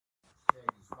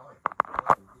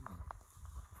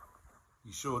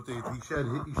He sure did. He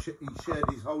shared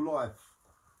his whole life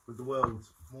with the world.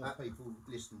 More people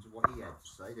listen to what he had to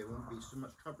say, there won't be so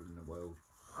much trouble in the world.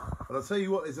 But I'll tell you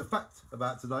what, there's a fact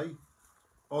about today.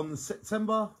 On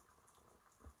September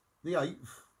the 8th,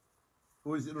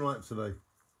 or is it the 9th today?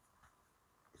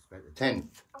 It's about the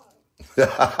 10th.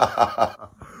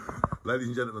 Ladies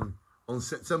and gentlemen, on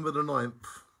September the 9th,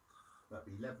 That'd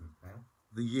be 11th now.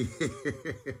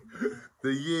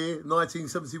 the year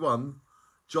 1971,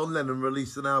 John Lennon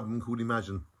released an album called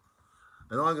Imagine.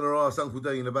 And I'm going to ask Uncle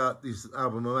Dean about this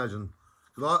album, Imagine.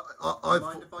 Because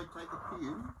Mind if I take a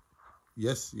cue?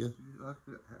 Yes, yeah. I'll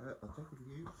take a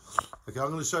cue. Okay, I'm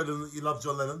going to show them that you love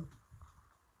John Lennon.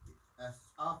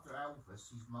 After Elvis,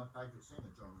 he's my favourite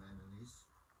singer, John Lennon is.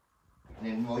 And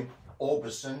then Roy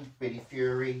Orbison, Billy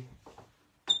Fury.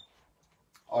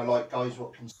 I like guys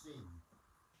what can sing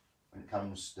when it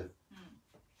comes to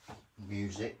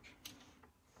music.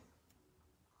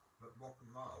 But rock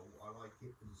and roll, I like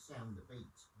it for the sound, the beat,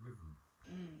 rhythm.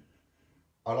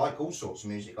 I like all sorts of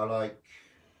music. I like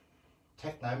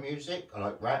techno music. I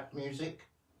like rap music.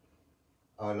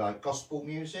 I like gospel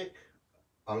music.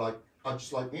 I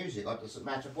just like music. It doesn't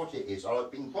matter what it is. I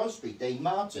like Bing Crosby, Dean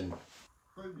Martin,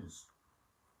 crooners.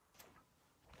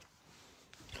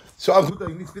 So Uncle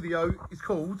Dean, this video is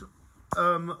called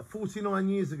 49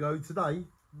 years ago today,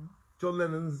 John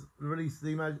Lennon's released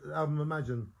the album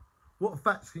Imagine. What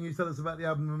facts can you tell us about the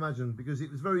album Imagine? Because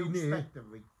it was very near. Spector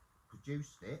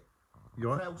produced it.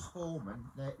 You're right. Klaus Forman,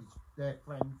 their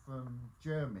friend from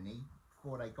Germany,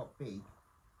 before they got big,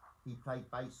 he played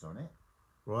bass on it.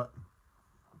 Right.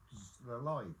 He's still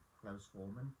alive, Klaus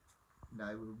Forman.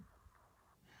 No.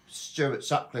 Stuart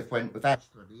Sutcliffe went with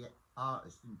Astra, the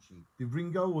artist, didn't she? Did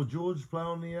Ringo or George play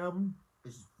on the album?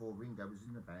 This is before Ringo was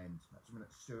in the band. That's when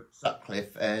it's Stuart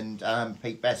Sutcliffe and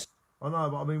Pete Best. I know,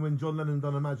 but I mean when John Lennon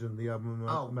done Imagine, the album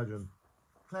Imagine.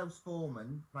 Klaus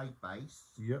Forman played bass.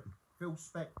 Yep. Phil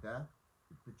Spector,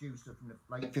 the producer from the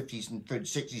late 50s and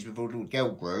 60s with all the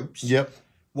girl groups. Yep.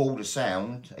 Wall of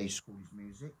Sound, he called his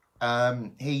music.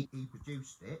 He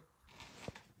produced it.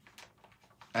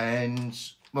 And,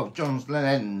 well, John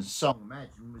Lennon's song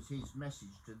Imagine was his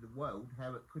message to the world,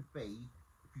 how it could be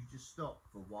if you just stop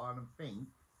for a while and think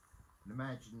and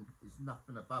imagine there's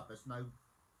nothing above us, no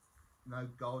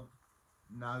God,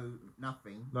 no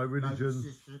nothing, no religion,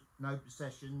 no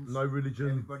possessions, no religion.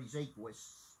 Everybody's equal.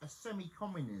 It's a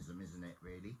semi-communism, isn't it?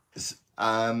 Really.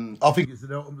 I think it's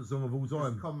the ultimate song of all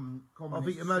time. I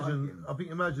think like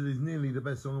Imagine is nearly the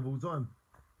best song of all time.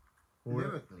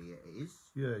 Lyrically, it is.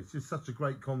 Yeah, it's just such a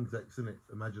great context, isn't it?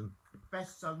 Imagine. The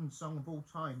best song of all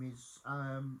time is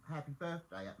Happy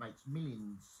Birthday. It makes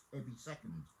millions every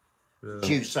second. Yeah. It's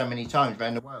used so many times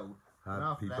around the world.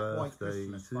 Happy birthday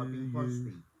to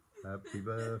you. Happy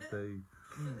birthday.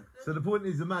 So the point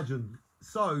is, Imagine.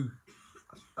 So,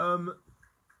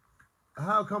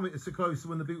 how come it's so close to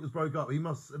when the Beatles broke up? He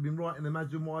must have been writing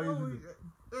Imagine why.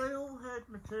 They all had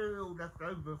material left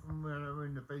over from when they were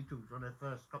in the Beatles on their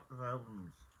first couple of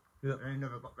albums. Yeah. They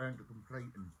never got round to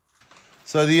completing.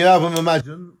 So the album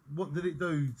Imagine, what did it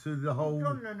do to the whole...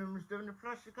 John Lennon was doing the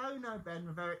Plastic Ono band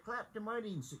with Eric Clapton, wasn't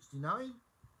he, in 69?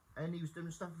 And he was doing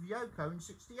stuff with Yoko in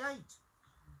 68.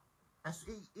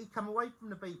 He come away from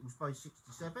the Beatles by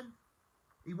 67.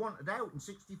 He wanted out in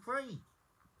 63.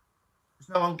 Because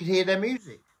no one could hear their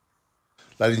music.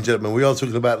 Ladies and gentlemen, we are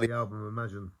talking about the album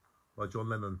Imagine by John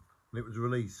Lennon. And it was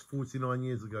released 49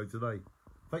 years ago today.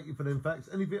 Thank you for them facts.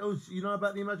 Anything else you know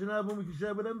about the Imagine album we can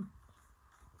share with them?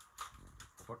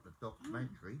 What, the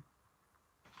documentary?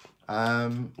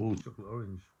 Oh, chocolate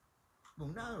orange. Well,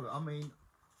 no, I mean,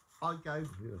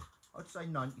 I'd say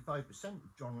 95%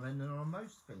 of John Lennon on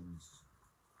most things.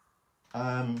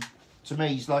 To me,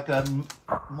 he's like a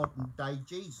modern day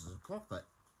Jesus, a prophet.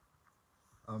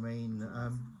 I mean,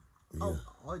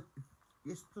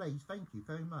 yes, please, thank you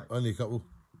very much. Only a couple,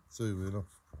 two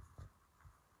enough.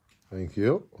 Thank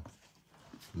you.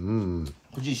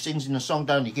 Because he sings in the song,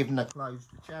 don't he, giving the clothes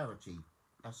to charity.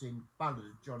 That's in Ballad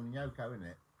of John and Yoko, isn't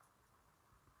it?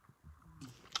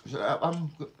 So,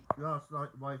 last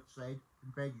night the wife said, in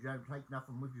bed you don't take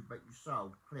nothing with you but your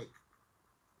soul. Click.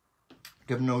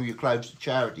 Giving all your clothes to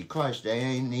charity. Christ, they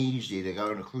ain't easy. They're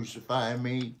going to crucify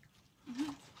me.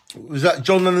 Was that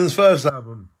John Lennon's first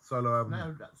album? Solo album?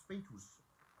 No, that's Beatles.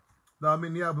 No, I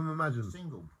mean the album Imagine.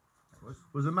 Single.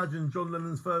 Was Imagine John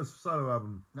Lennon's first solo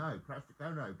album? No, Plastic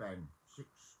Ono Band,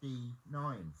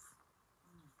 69.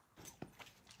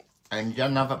 And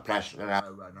another Plastic Ono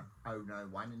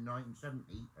one in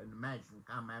 1970, and Imagine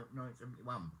come out in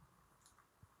 1971.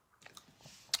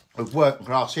 With Working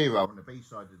Class Hero on the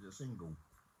B-side of the single.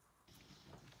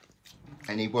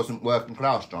 And he wasn't working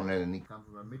class, John Lennon. He come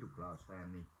from a middle class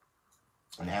family.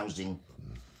 And housing,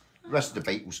 the rest of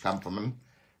the Beatles come from him.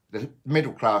 The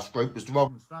middle class group was the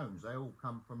Rolling Stones. They all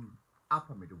come from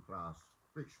upper middle class,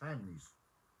 rich families.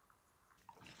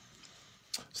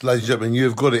 So, ladies and gentlemen, you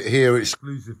have got it here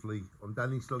exclusively on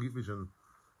Danny Sloggett Vision.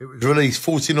 It was released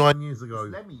 49 years ago.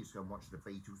 Lemmy used to go and watch the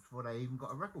Beatles before they even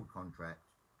got a record contract,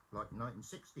 like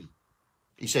 1960.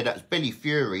 He said that was Billy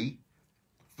Fury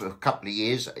for a couple of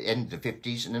years at the end of the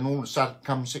 50s, and then all of a sudden,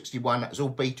 come 61, that was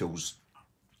all Beatles.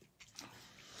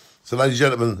 So, ladies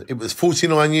and gentlemen, it was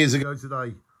 49 years ago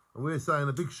today, and we're saying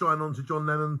a big shine on to John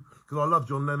Lennon, because I love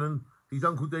John Lennon. He's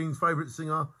Uncle Dean's favourite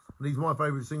singer, and he's my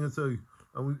favourite singer too.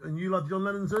 And you love John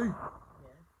Lennon too?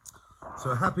 Yeah.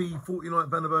 So happy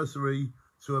 49th anniversary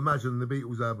to Imagine, the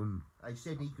Beatles album. They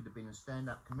said he could have been a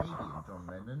stand-up comedian, John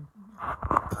Lennon.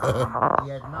 He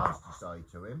had a nasty side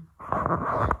to him. He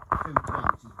had 2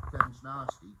 drinks, he turns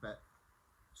nasty, but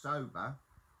sober.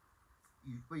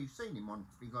 You've seen him on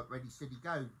Big Like Ready Steady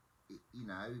Go. You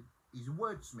know, he's a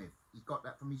wordsmith. He got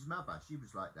that from his mother. She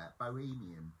was like that,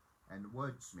 bohemian and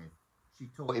wordsmith. She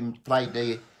taught him to play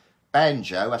the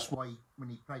banjo. That's why when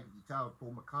he played the guitar with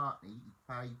Paul McCartney, he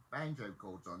played banjo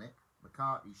chords on it.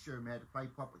 McCartney showed him how to play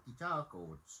proper guitar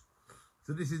chords.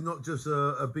 So this is not just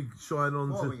a big shine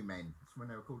on Quarrymen. That's when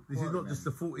they were called. This is not just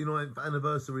the 49th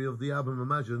anniversary of the album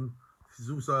Imagine. This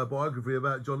is also a biography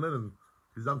about John Lennon,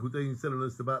 because Uncle Dean's telling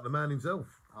us about the man himself.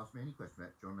 Ask me any question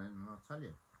about John Lennon and I'll tell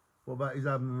you. What about his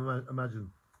album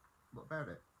Imagine? What about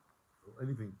it?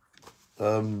 Anything.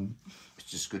 It's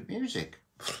just good music.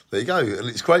 There you go, and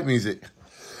it's great music.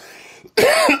 You're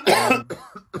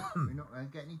not going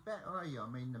to get any better, are you? I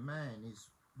mean, the man is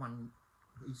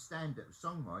his standard of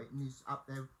songwriting is up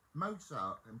there with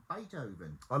Mozart and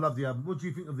Beethoven. I love the album. What do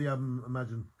you think of the album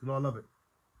Imagine? Because I love it.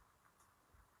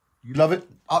 You love it?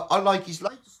 I like his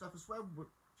later stuff as well.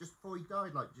 Just before he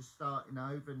died, like just starting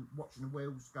over and watching the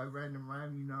wheels go round and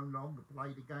round. You no longer play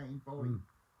the Game Boy.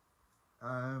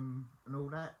 And all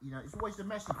that, you know, it's always the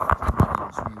message of John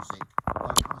Lennon's music.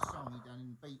 Like the song he done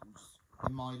in the Beatles,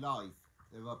 In My Life.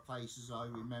 There are places I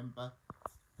remember,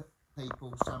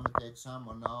 people, some are dead, some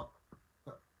are not.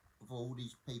 But of all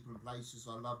these people and places,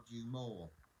 I loved you more.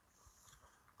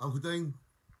 Uncle Dean,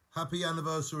 happy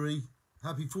anniversary,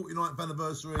 happy 49th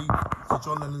anniversary to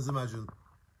John Lennon's Imagine.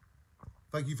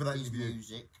 Thank you for that interview.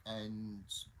 Music and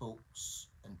books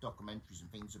and documentaries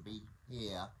and things will be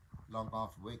here long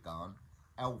after we're gone.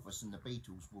 Elvis and the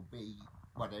Beatles will be,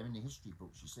 well, they're in the history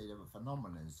books. You see, they were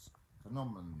phenomenon.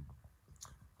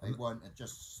 They weren't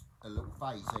just a little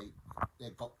phase. They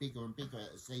got bigger and bigger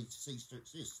as they ceased to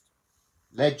exist.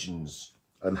 Legends.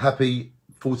 And happy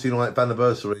 49th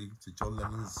anniversary to John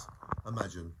Lennon's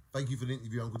Imagine. Thank you for the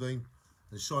interview, Uncle Dean.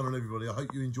 And shine on everybody. I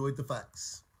hope you enjoyed the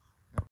facts.